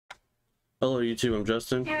Hello YouTube, I'm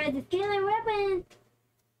Justin. And the killer weapon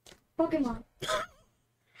Pokemon.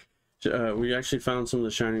 We actually found some of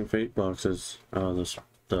the Shining Fate boxes. Oh,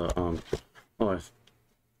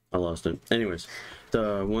 I lost it. Anyways,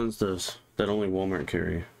 the ones that only Walmart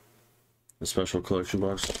carry. The special collection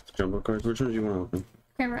box, jumbo cards. Which ones do you want to open?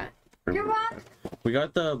 Cramorant. Cramorant. We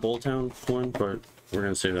got the Bulltown one, but we're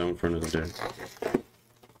gonna save that one for another day.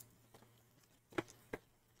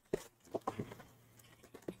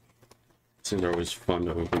 These are always fun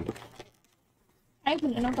to open. I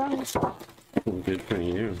opened it, no problem. Good for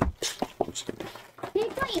you. I'm just kidding.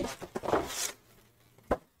 Please.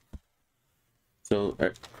 So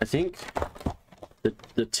I think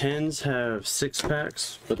the 10s have 6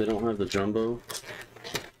 packs, but they don't have the jumbo.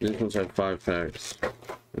 These ones have 5 packs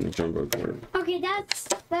and the jumbo card. Okay, that's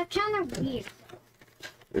kind of weird.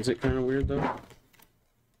 Is it kind of weird though?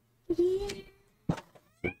 Yeah.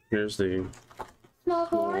 Here's the Small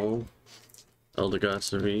card. small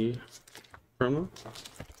Eldegoss V promo.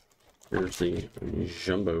 Here's the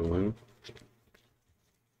jumbo one.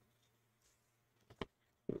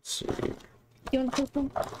 Let's see. You want to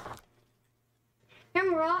open?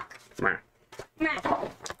 Cramorant. Meh.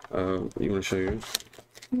 You want to show yours?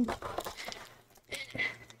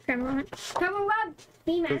 Cramorant. Cramorant. Good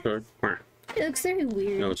B-Max. card. Meh. It looks very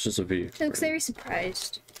weird. No, it's just a V. It looks very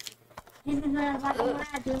surprised. Got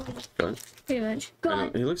it? Pretty much. I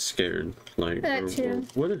know, he looks scared. Like, That too.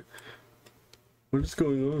 What is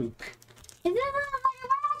going on? Is it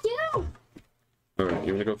like you? Alright,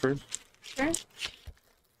 you want to go first? Sure.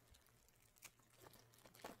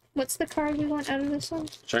 What's the card we want out of this one?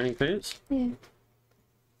 Shining Fates? Yeah.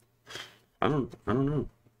 I don't know.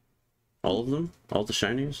 All of them? All the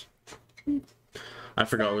shinies? I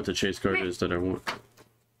forgot what the chase card is that I want.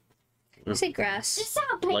 I say grass. This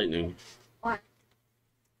sounds like Lightning. what?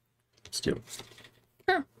 Steel.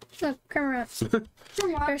 Oh, look, Cramorant.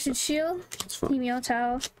 Versus Shield, It's fun.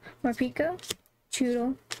 Meowth, Morpeko,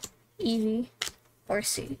 Choodle, Eevee,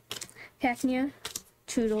 Horsey, Cacnea,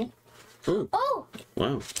 Choodle. Oh, Oh,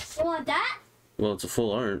 wow. you want that? Well, it's a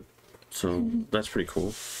full art, so that's pretty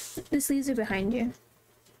cool. The sleeves are behind you.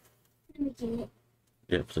 Let me get it.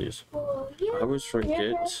 Yeah, please. Oh, I always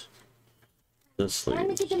forget the Let me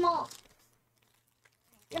sleeve. take them all.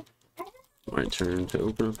 My turn to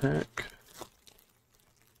open a pack.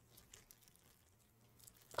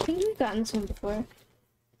 I think we've gotten this one before.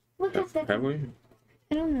 Look at that. Have we?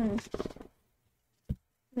 I don't know.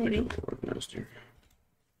 Maybe. Organized here.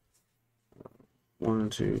 1,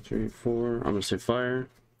 2, 3, 4. I'm gonna say fire.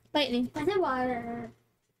 Lightning. I said water.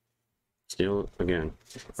 Steel again.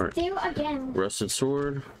 Alright. Do again. Rusted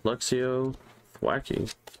Sword, Luxio,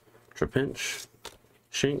 Thwacky, Trapinch,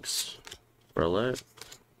 Shinx, Rowlet,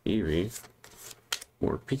 Eevee,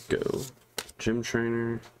 Morpeko, Gym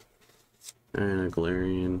Trainer, and a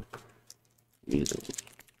Galarian Weasel.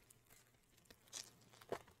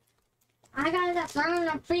 I got that from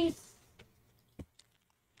the face.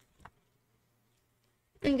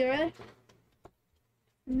 And get ready.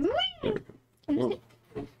 Whoa.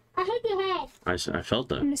 I hit your head. I felt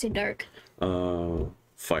that. I'm gonna say dark.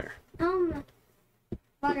 Fire.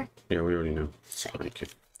 Water. Yeah, we already know. Thank you.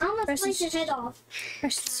 I almost Press sliced your head off.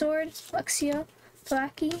 Rusted Sword, Luxio,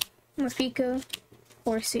 Thwacky, Morpeko,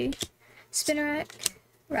 Horsey, Spinarak,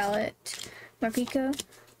 Rowlet, Morpeko,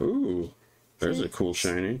 Ooh, there's a cool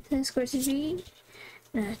shiny. and Squirtle,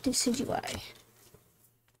 Decidueye.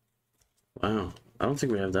 Wow, I don't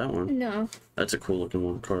think we have that one. No, That's a cool looking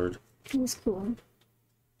one card. it was cool.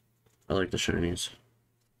 I like the shinies.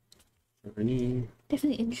 And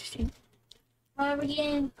Definitely interesting.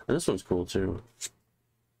 Again. this one's cool too.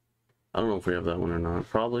 I don't know if we have that one or not.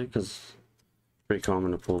 Probably because it's pretty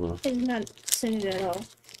common to pull the. It's not centered at all.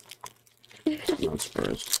 Not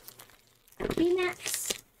surprised.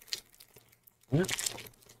 B-Max. Yeah.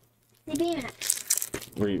 The B-Max.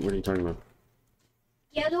 What are you talking about?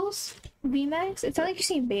 Yoddles. VMAX? It's not like you're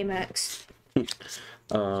seeing Baymax.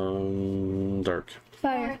 Dark.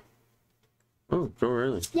 Fire. Oh, go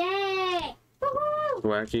early. Yay! Woohoo!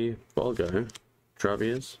 Wacky, Ball Guy,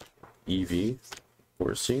 Travius, Eevee,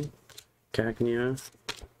 Horsey, Cacnea,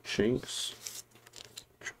 Shinx,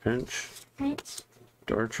 Trapinch, Thanks.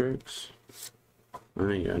 Dartrix,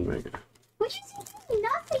 and Mega. What is he doing?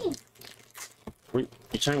 Nothing. Wait,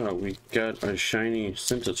 you're talking about we got a shiny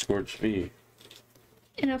Scorch V.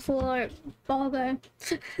 And a full art ball guy.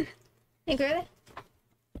 Hey, girl.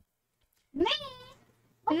 Man!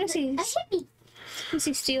 I'm gonna see. A hippie. Let's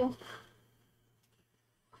see Steel.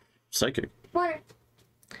 Psychic. Water.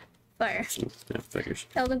 Fire. Yeah, figures.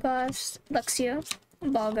 Eldegoss, Luxio,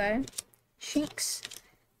 Ball Guy, Shinx,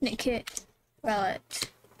 Nickit, Rowlet,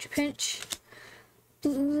 Pinch,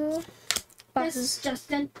 Blue, Boxes,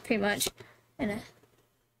 Justin. pretty much, and a.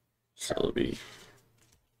 Celebi.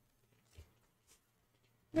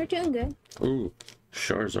 We're doing good. Ooh,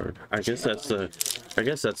 Charizard. I guess that's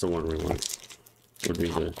the one we want. Would be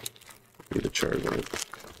the Charizard.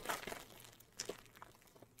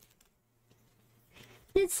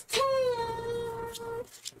 It's time.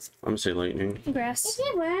 I'm gonna say lightning. Grass,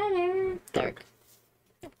 Weather. dark,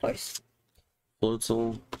 of course.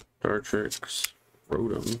 Floatzel, Dartrix,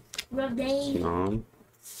 Rotom, Roday. Snom,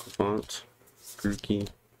 Font, Grookey,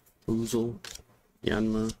 Oozle,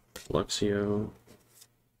 Yanma, Luxio,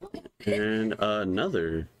 and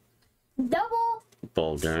another Double.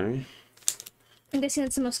 ball guy. I'm guessing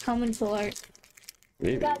that's the most common full art.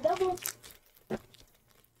 Maybe. Got double.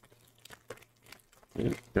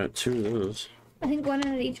 Yeah, got two of those. I think one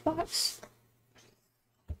out of each box.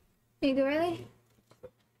 You go really?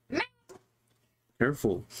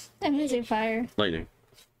 Careful. I'm using fire. Lightning.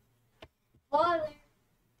 Water.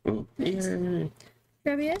 Oh, yay.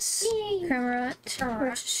 Rubius, Yay.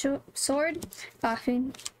 Cramorant, Sword,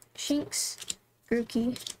 Coughing, Shinx,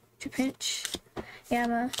 Grookey, Trapinch,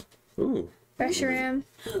 Yama, Ooh. Reshiram,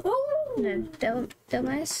 Ooh. and then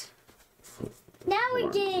Delmice. Now we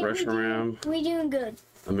did. Reshiram. We doing good.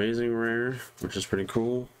 Amazing rare, which is pretty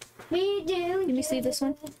cool. We do. Let me sleeve this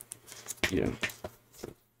one. Yeah.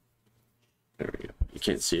 There we go. You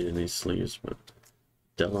can't see it in these sleeves, but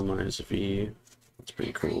Delamize V. That's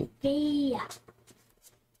pretty cool. Yeah.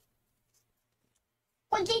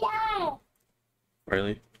 What did I?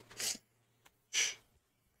 Riley. Shh.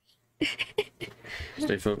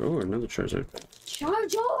 Stay focused. Oh, another Charizard.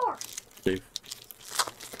 Charger.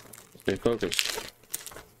 Stay focused.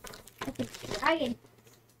 Dragon.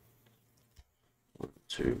 1,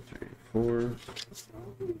 2, 3, 4.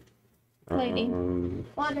 Lightning.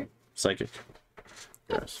 Water. Psychic.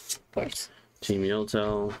 Yes. Of course. Team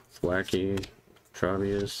Yeltel, Thwackey,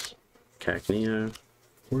 Travius, Cacnea,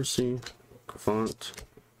 Horsey, Font,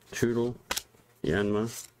 Choodle, Yanma,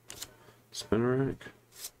 Spinarak,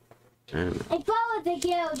 and I followed the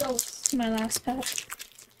Eldegoss. My last pack.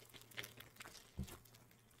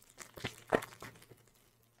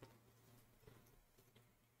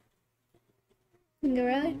 You go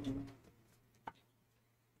really?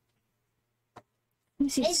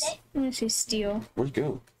 Is it? I'm gonna say steel. where'd it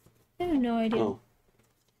go? I have no idea. Oh.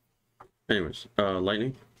 Anyways,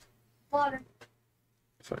 lightning. Water.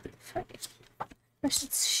 Fighting. First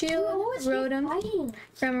it's Shield, Rotom, Fighting.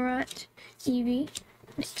 Cramorant, Eevee,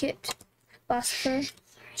 Kit, Philosopher,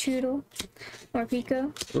 Choodle,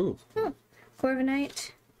 Morpeko, Ooh.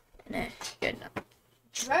 Corviknight, and good enough.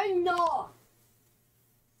 Dreadnought.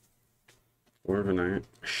 Corviknight,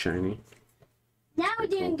 shiny. Now we're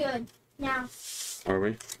doing good. Now. Are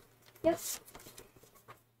we? Yep.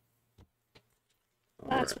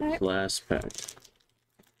 Last Alright, pack. last pack.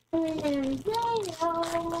 I'm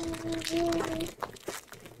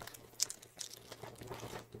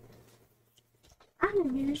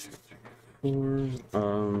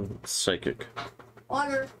 4. Psychic.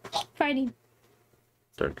 Water. Fighting.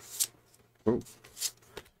 Dark. Oh.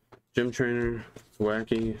 Gym Trainer,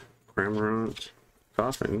 Thwackey, Cramorant,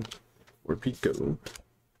 Coughing, Morpeko,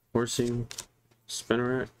 Horsey,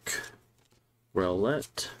 Spinarak,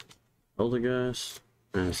 Rowlet, Eldegoss,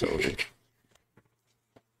 and Celebi.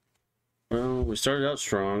 Well, we started out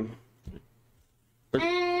strong.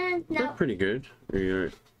 And They're no. pretty good. We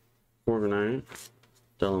got Corviknight,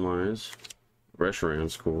 Delamize,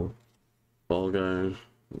 Reshiram's cool. Ball Guy,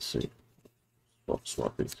 let's see.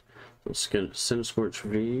 Swap these. Cinescorch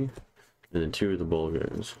V, and then 2 of the Ball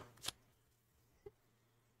Guys.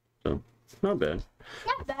 So, not bad.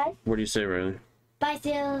 Not bad. What do you say, Riley? But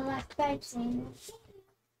still, last five scenes.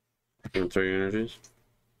 You want to throw your energies?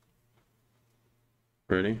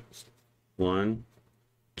 Ready? 1,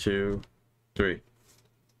 2, 3.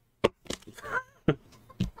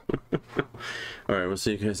 Alright, we'll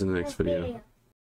see you guys in the next video.